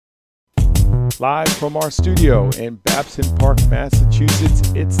Live from our studio in Babson Park,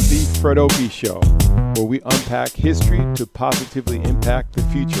 Massachusetts, it's the Fred Opie Show, where we unpack history to positively impact the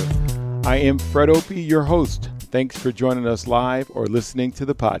future. I am Fred Opie, your host. Thanks for joining us live or listening to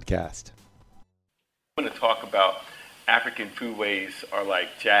the podcast. I'm going to talk about African foodways are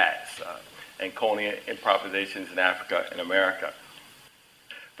like jazz and culinary improvisations in Africa and America.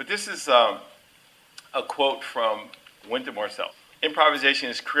 But this is a quote from Wynton Marsalis. Improvisation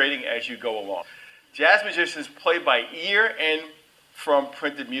is creating as you go along. Jazz musicians play by ear and from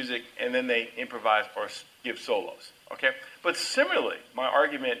printed music, and then they improvise or give solos, okay? But similarly, my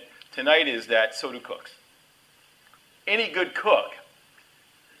argument tonight is that so do cooks. Any good cook,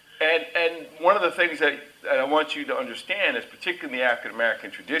 and one of the things that I want you to understand is, particularly in the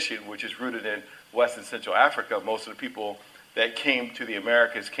African-American tradition, which is rooted in West and Central Africa, most of the people that came to the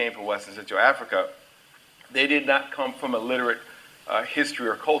Americas came from West and Central Africa. They did not come from a literate history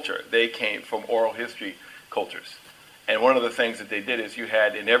or culture. They came from oral history cultures. And one of the things that they did is you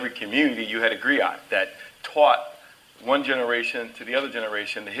had, in every community, you had a griot that taught one generation to the other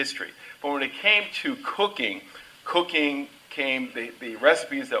generation the history. But when it came to cooking came, the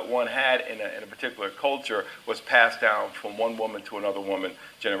recipes that one had in a particular culture was passed down from one woman to another woman,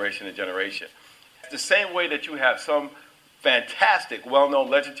 generation to generation. The same way that you have some fantastic, well-known,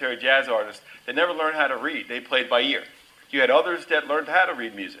 legendary jazz artists that never learned how to read. They played by ear. You had others that learned how to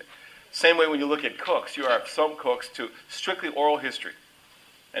read music. Same way when you look at cooks, you have some cooks to strictly oral history.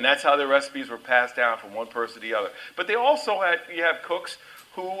 And that's how their recipes were passed down from one person to the other. But they also you have cooks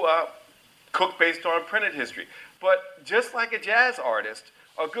who cook based on printed history. But just like a jazz artist,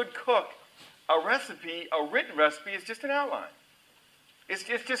 a good cook, a written recipe is just an outline. It's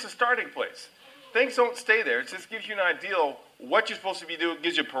just a starting place. Things don't stay there. It just gives you an idea of what you're supposed to be doing,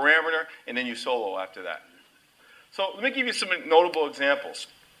 gives you a parameter, and then you solo after that. So let me give you some notable examples,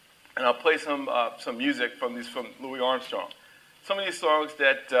 and I'll play some music from Louis Armstrong. Some of these songs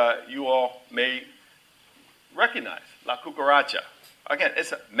that you all may recognize. La Cucaracha. Again,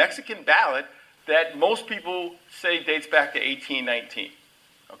 it's a Mexican ballad that most people say dates back to 1819.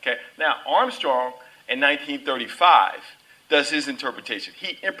 Okay. Now Armstrong in 1935 does his interpretation.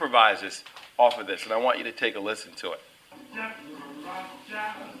 He improvises off of this, and I want you to take a listen to it.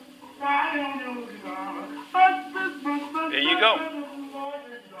 There you go.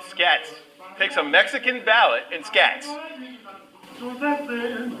 Scats. Takes a Mexican ballad and scats.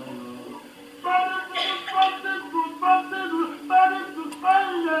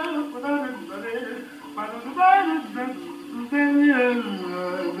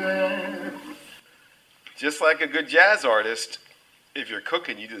 Just like a good jazz artist, if you're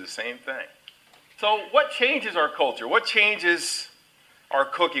cooking, you do the same thing. So what changes our culture? What changes our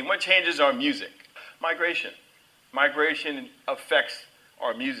cooking? What changes our music? Migration. Migration affects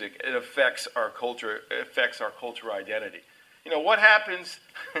our music. It affects our culture. It affects our cultural identity. You know, what happens,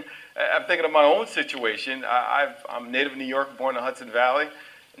 I'm thinking of my own situation. I'm native New York, born in the Hudson Valley.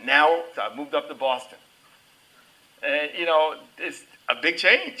 Now I've moved up to Boston. And, you know, it's a big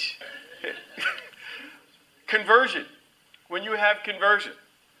change. Conversion. When you have conversion.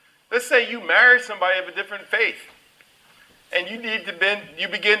 Let's say you marry somebody of a different faith, and you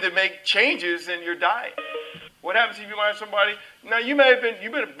begin to make changes in your diet. What happens if you marry somebody? Now you may have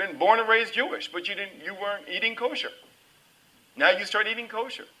been born and raised Jewish, but you weren't eating kosher. Now you start eating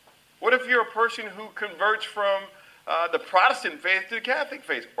kosher. What if you're a person who converts from the Protestant faith to the Catholic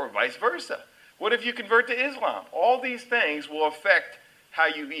faith, or vice versa? What if you convert to Islam? All these things will affect how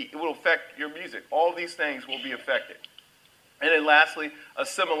you eat. It will affect your music. All these things will be affected. And then lastly,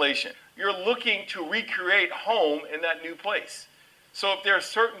 assimilation. You're looking to recreate home in that new place. So if there are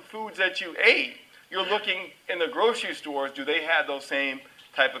certain foods that you ate, you're looking in the grocery stores, do they have those same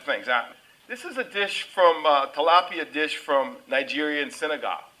type of things? Now, this is a dish from, tilapia dish from Nigeria and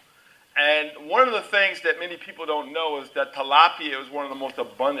Senegal. And one of the things that many people don't know is that tilapia is one of the most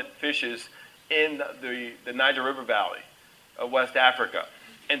abundant fishes in the Niger River Valley of West Africa.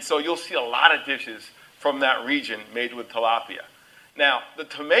 And so you'll see a lot of dishes from that region made with tilapia. Now, the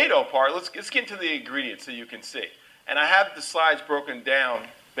tomato part, let's get into the ingredients so you can see. And I have the slides broken down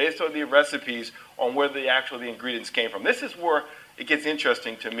based on the recipes on where the ingredients came from. This is where it gets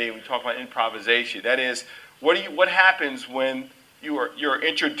interesting to me when we talk about improvisation. That is, what happens when you're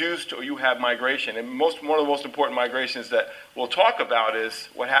introduced or you have migration? And one of the most important migrations that we'll talk about is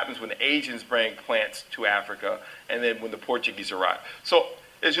what happens when the Asians bring plants to Africa and then when the Portuguese arrive. So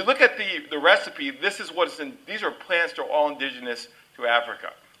as you look at the recipe, this is what's in. These are plants that are all indigenous to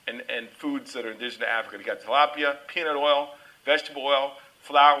Africa and foods that are indigenous to Africa. You got tilapia, peanut oil, vegetable oil,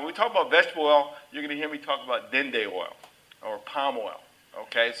 flour. When we talk about vegetable oil, you're going to hear me talk about dende oil or palm oil.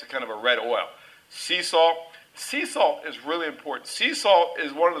 Okay, it's a kind of a red oil. Sea salt. Sea salt is really important. Sea salt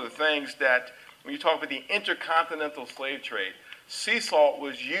is one of the things that, when you talk about the intercontinental slave trade, sea salt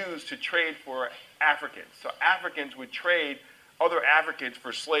was used to trade for Africans. So Africans would trade other Africans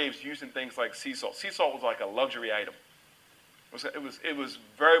for slaves using things like sea salt. Sea salt was like a luxury item. It was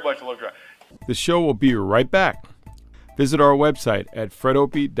very much a luxury item. The show will be right back. Visit our website at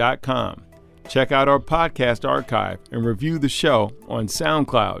fredopie.com. Check out our podcast archive and review the show on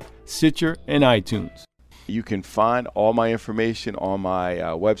SoundCloud, Stitcher, and iTunes. You can find all my information on my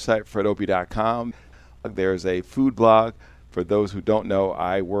website, fredopie.com. There's a food blog. For those who don't know,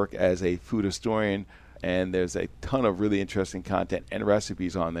 I work as a food historian, and there's a ton of really interesting content and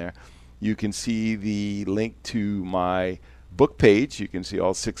recipes on there. You can see the link to my book page. You can see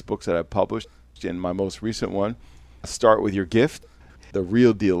all 6 books that I've published. In my most recent one, Start With Your Gift, the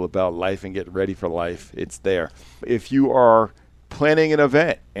real deal about life and get ready for life. It's there. If you are planning an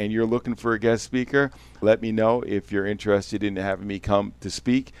event and you're looking for a guest speaker, let me know if you're interested in having me come to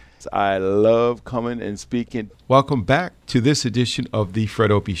speak. I love coming and speaking. Welcome back to this edition of the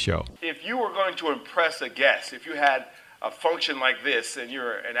Fred Opie Show. If you were going to impress a guest, if you had a function like this and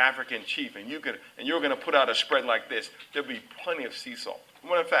you're an African chief and you were going to put out a spread like this, there'd be plenty of sea salt.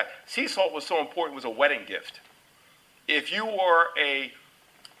 Well, in fact, sea salt was so important, it was a wedding gift. If you were a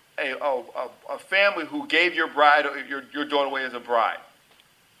family who gave your bride, your daughter away as a bride,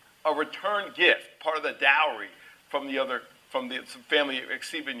 a return gift, part of the dowry from the family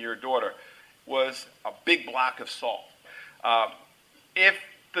receiving your daughter, was a big block of salt. If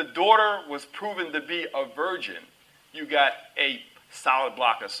the daughter was proven to be a virgin, you got a solid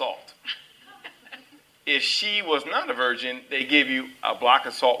block of salt. If she was not a virgin, they gave you a block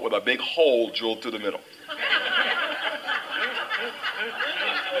of salt with a big hole drilled through the middle.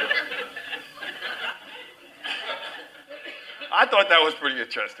 I thought that was pretty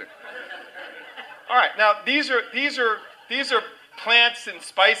interesting. All right, now these are plants and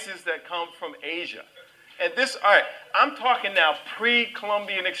spices that come from Asia. And this, all right, I'm talking now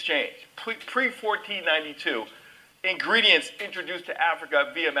pre-Columbian exchange, pre-1492, ingredients introduced to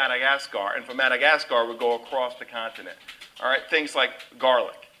Africa via Madagascar, and from Madagascar would go across the continent. All right, things like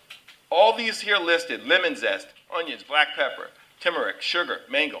garlic. All these here listed, lemon zest, onions, black pepper, turmeric, sugar,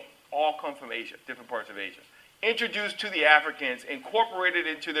 mango, all come from Asia, different parts of Asia. Introduced to the Africans, incorporated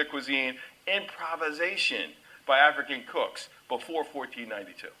into their cuisine, improvisation by African cooks before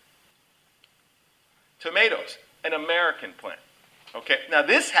 1492. Tomatoes, an American plant. Okay, now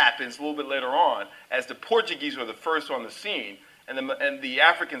this happens a little bit later on as the Portuguese were the first on the scene, and the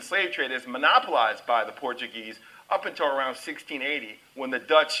African slave trade is monopolized by the Portuguese up until around 1680 when the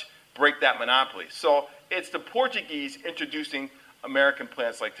Dutch break that monopoly. So it's the Portuguese introducing American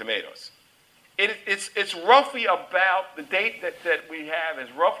plants like tomatoes. It's roughly about, the date that we have is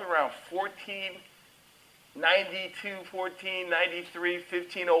roughly around 1492, 1493,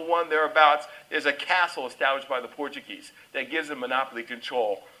 1501, thereabouts. There's a castle established by the Portuguese that gives them monopoly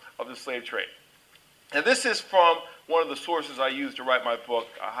control of the slave trade. Now this is from one of the sources I used to write my book,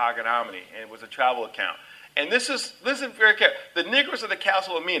 Hagenominy, and it was a travel account. And listen very carefully. The Negroes of the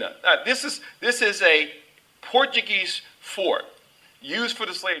Castle of Mina. This is a Portuguese fort used for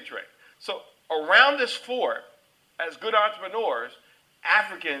the slave trade. So around this fort, as good entrepreneurs,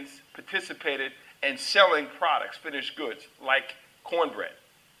 Africans participated in selling products, finished goods, like cornbread,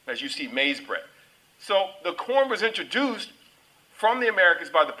 as you see, maize bread. So the corn was introduced from the Americans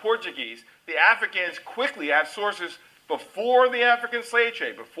by the Portuguese. The Africans quickly have sources before the African slave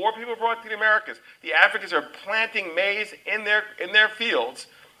trade, before people brought to the Americas. The Africans are planting maize in their fields,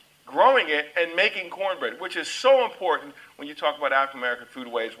 growing it and making cornbread, which is so important when you talk about African American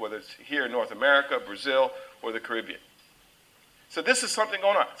foodways, whether it's here in North America, Brazil, or the Caribbean. So this is something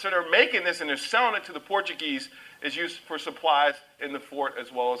going on. So they're making this and they're selling it to the Portuguese as used for supplies in the fort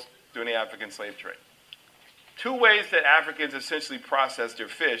as well as during the African slave trade. 2 ways that Africans essentially processed their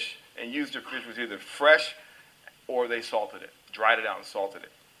fish and used their fish was either fresh or they salted it, dried it out and salted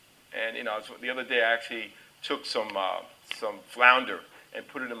it. And the other day I actually took some flounder and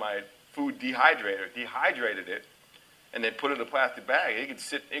put it in my food dehydrator, dehydrated it, and then put it in a plastic bag.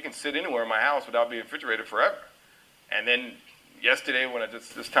 It can sit anywhere in my house without being refrigerated forever. And then yesterday, when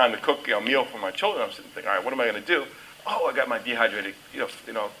it's time to cook a meal for my children, I'm sitting thinking, all right, what am I going to do? Oh, I got my dehydrated,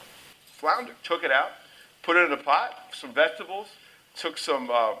 flounder. Took it out, put it in a pot, some vegetables, took some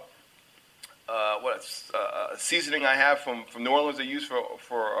seasoning I have from New Orleans they use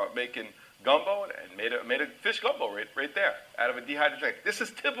for making gumbo, and made a fish gumbo right there out of a dehydrated drink. This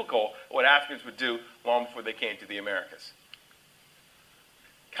is typical of what Africans would do long before they came to the Americas.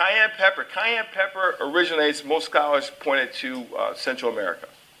 Cayenne pepper. Cayenne pepper originates, most scholars pointed to Central America.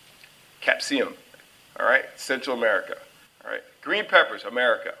 Capsicum, all right, Central America. All right, green peppers,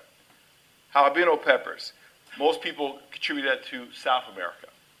 America. Jalapeno peppers. Most people contribute that to South America.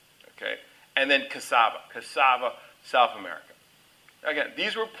 Okay, and then cassava, South America. Again,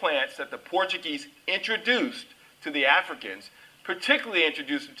 these were plants that the Portuguese introduced to the Africans, particularly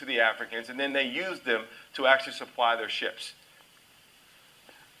introduced them to the Africans, and then they used them to actually supply their ships.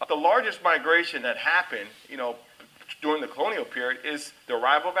 The largest migration that happened, during the colonial period is the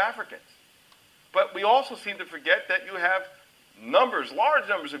arrival of Africans. But we also seem to forget that you have large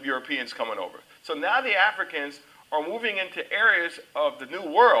numbers of Europeans coming over. So now the Africans are moving into areas of the New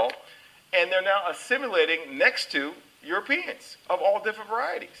World, and they're now assimilating next to Europeans of all different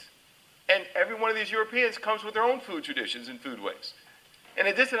varieties. And every one of these Europeans comes with their own food traditions and food ways. In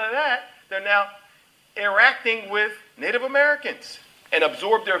addition to that, they're now interacting with Native Americans and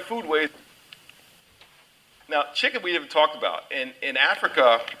absorb their food ways. Now, chicken we haven't talked about. In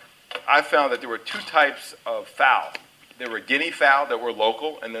Africa, I found that there were two types of fowl. There were guinea fowl that were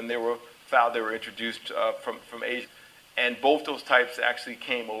local, and then there were fowl that were introduced from Asia. And both those types actually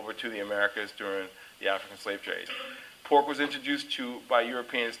came over to the Americas during the African slave trade. Pork was introduced by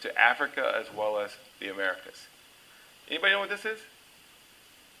Europeans to Africa as well as the Americas. Anybody know what this is?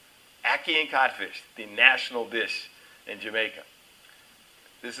 Ackee and codfish, the national dish in Jamaica.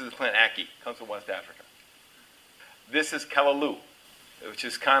 This is the plant ackee, comes from West Africa. This is callaloo, which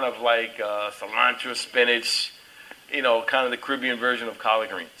is kind of like cilantro, spinach, kind of the Caribbean version of collard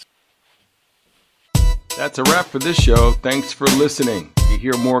greens. That's a wrap for this show. Thanks for listening. To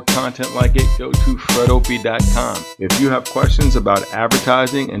hear more content like it, go to fredopie.com. If you have questions about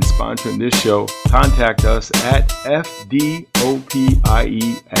advertising and sponsoring this show, contact us at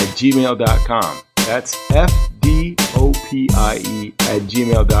fdopie@gmail.com. That's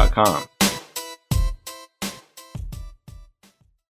fdopie@gmail.com.